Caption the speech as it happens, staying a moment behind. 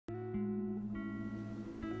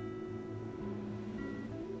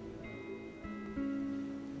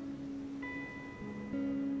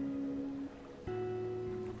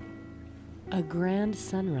A grand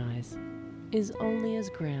sunrise is only as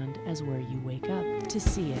grand as where you wake up to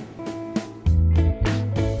see it.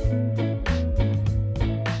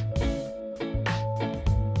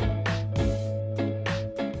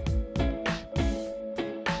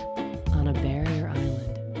 On a barrier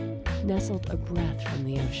island, nestled a breath from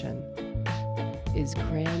the ocean, is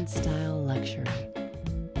grand style luxury.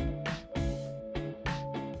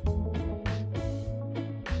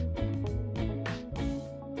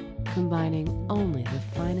 Combining only the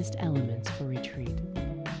finest elements for retreat.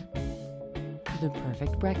 The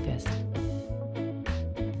perfect breakfast.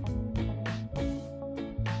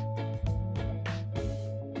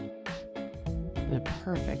 The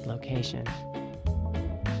perfect location.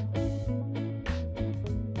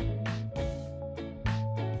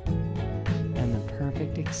 And the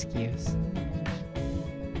perfect excuse.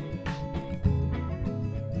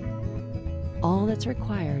 All that's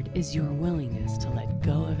required is your willingness to let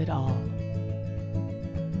go of it all.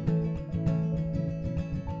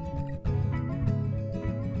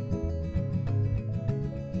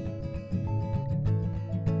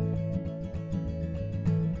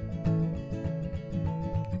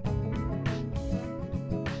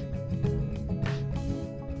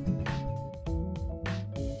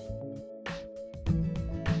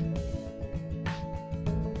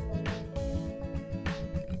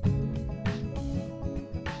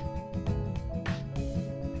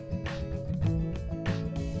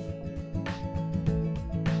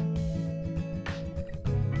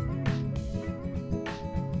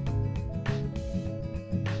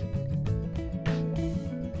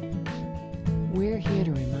 We're here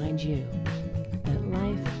to remind you that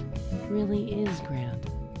life really is grand.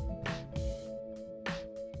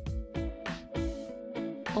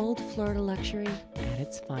 Old Florida luxury at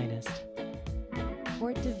its finest.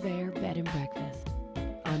 Port de Verre Bed and Breakfast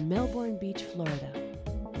on Melbourne Beach, Florida.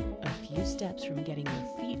 A few steps from getting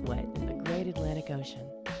your feet wet in the great Atlantic Ocean.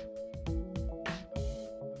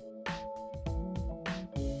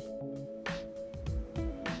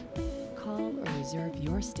 Call or reserve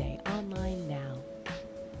your stay online now.